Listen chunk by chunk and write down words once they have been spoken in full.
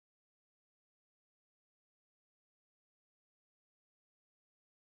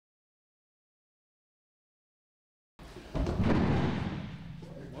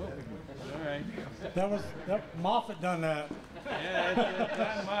Moffat done that. Yeah, that's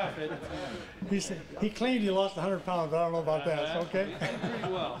Don Moffat. He said he claimed he lost 100 pounds. I don't know about that. So, okay.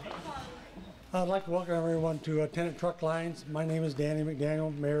 Pretty well. I'd like to welcome everyone to Tenant Truck Lines. My name is Danny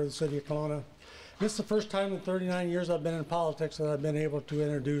McDaniel, Mayor of the City of Kelowna. This is the first time in 39 years I've been in politics that I've been able to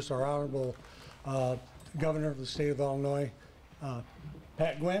introduce our Honorable Governor of the State of Illinois,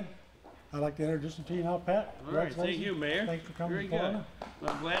 Pat Quinn. I'd like to introduce him to you now, Pat. All right, thank you, Mayor. Thanks for coming. Very good.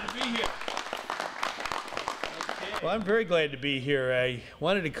 I'm glad to be here. Okay. Well, I'm very glad to be here. I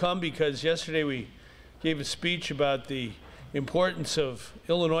wanted to come because yesterday we gave a speech about the importance of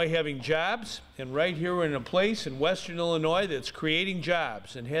Illinois having jobs, and right here we're in a place in Western Illinois that's creating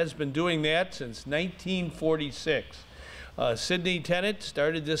jobs and has been doing that since 1946. Sidney Tennant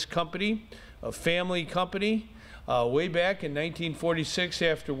started this company, a family company, way back in 1946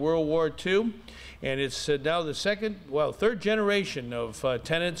 after World War II, and it's now the third generation of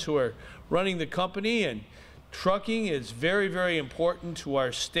tenants who are running the company. And trucking is very, very important to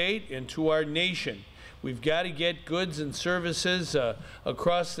our state and to our nation. We've got to get goods and services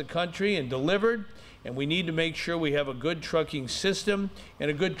across the country and delivered, and we need to make sure we have a good trucking system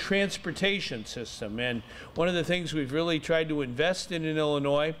and a good transportation system. And one of the things we've really tried to invest in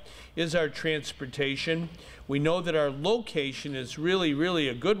Illinois is our transportation. We know that our location is really, really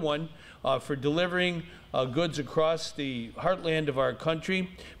a good one for delivering goods across the heartland of our country,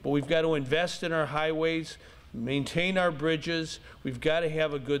 but we've got to invest in our highways, maintain our bridges. We've got to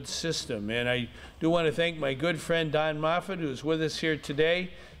have a good system. And I do want to thank my good friend Don Moffat, who's with us here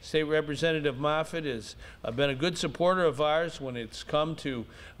today. State Representative Moffat has been a good supporter of ours when it's come to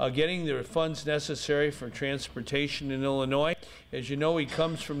getting the funds necessary for transportation in Illinois. As you know, he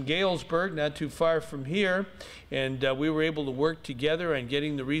comes from Galesburg, not too far from here, and we were able to work together on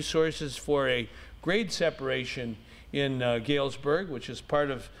getting the resources for a grade separation in Galesburg, which is part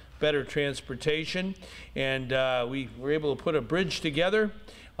of better transportation, and we were able to put a bridge together,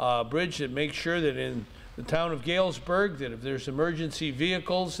 a bridge that makes sure that in the town of Galesburg, that if there's emergency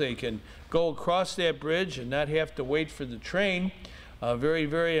vehicles, they can go across that bridge and not have to wait for the train. A very,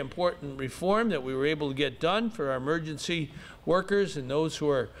 very important reform that we were able to get done for our emergency workers and those who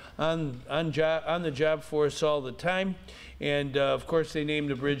are on the job for us all the time. And of course, they named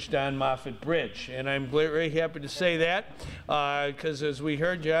the bridge Don Moffat Bridge. And I'm very happy to say that because as we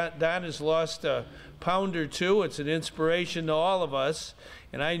heard, Don has lost a pound or two. It's an inspiration to all of us.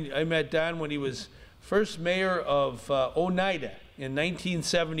 And I met Don when he was first mayor of Oneida in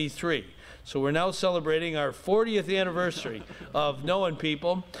 1973. So we're now celebrating our 40th anniversary of knowing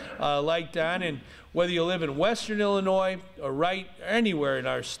people like Don. And whether you live in Western Illinois or right anywhere in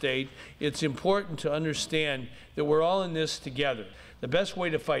our state, it's important to understand that we're all in this together. The best way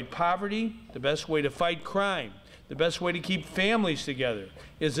to fight poverty, the best way to fight crime, the best way to keep families together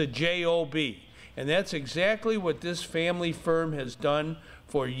is a job. And that's exactly what this family firm has done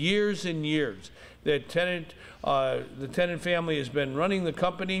for years and years. The Tennant family has been running the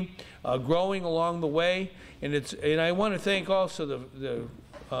company, growing along the way, and I want to thank also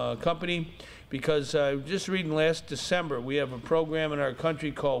the company because just reading last December, we have a program in our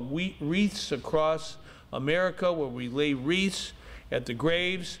country called Wreaths Across America, where we lay wreaths at the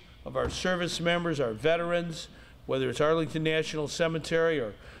graves of our service members, our veterans, whether it's Arlington National Cemetery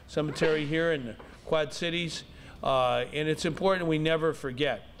or cemetery here in the Quad Cities, and it's important we never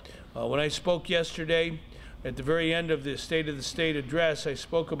forget. When I spoke yesterday, at the very end of the State of the State address, I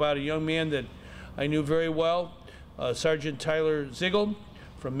spoke about a young man that I knew very well, Sergeant Tyler Ziegel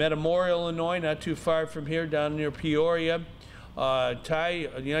from Metamora, Illinois, not too far from here, down near Peoria. Ty,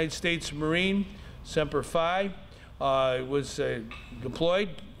 a United States Marine, Semper Fi, was deployed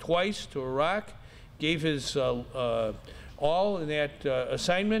twice to Iraq, gave his all in that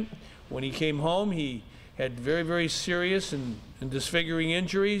assignment. When he came home, he had very, very serious and disfiguring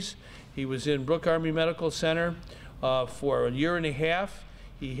injuries. He was in Brooke Army Medical Center for a year and a half.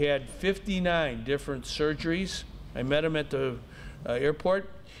 He had 59 different surgeries. I met him at the airport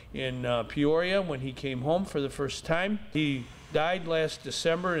in Peoria when he came home for the first time. He died last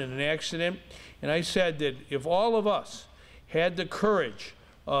December in an accident, and I said that if all of us had the courage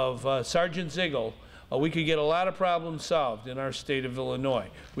of Sergeant Ziegel, we could get a lot of problems solved in our state of Illinois.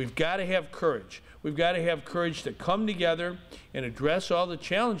 We've got to have courage. We've got to have courage to come together and address all the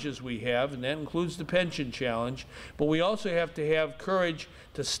challenges we have, and that includes the pension challenge. But we also have to have courage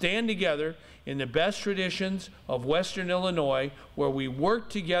to stand together in the best traditions of Western Illinois, where we work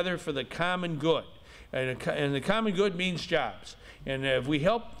together for the common good. And the common good means jobs. And if we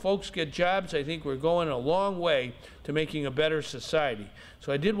help folks get jobs, I think we're going a long way to making a better society.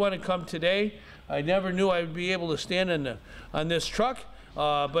 So I did want to come today. I never knew I would be able to stand on this truck,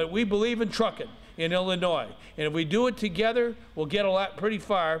 but we believe in trucking. in Illinois. And if we do it together, we'll get pretty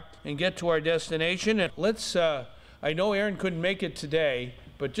far and get to our destination. And let's, I know Aaron couldn't make it today,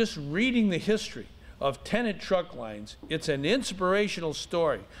 but just reading the history of Tennant Truck Lines, it's an inspirational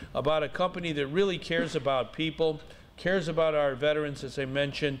story about a company that really cares about people, cares about our veterans, as I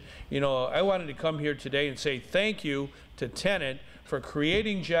mentioned. You know, I wanted to come here today and say thank you to Tennant for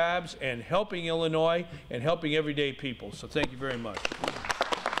creating jobs and helping Illinois and helping everyday people. So thank you very much. All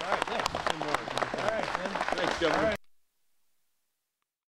right, thanks. All right, thanks, gentlemen.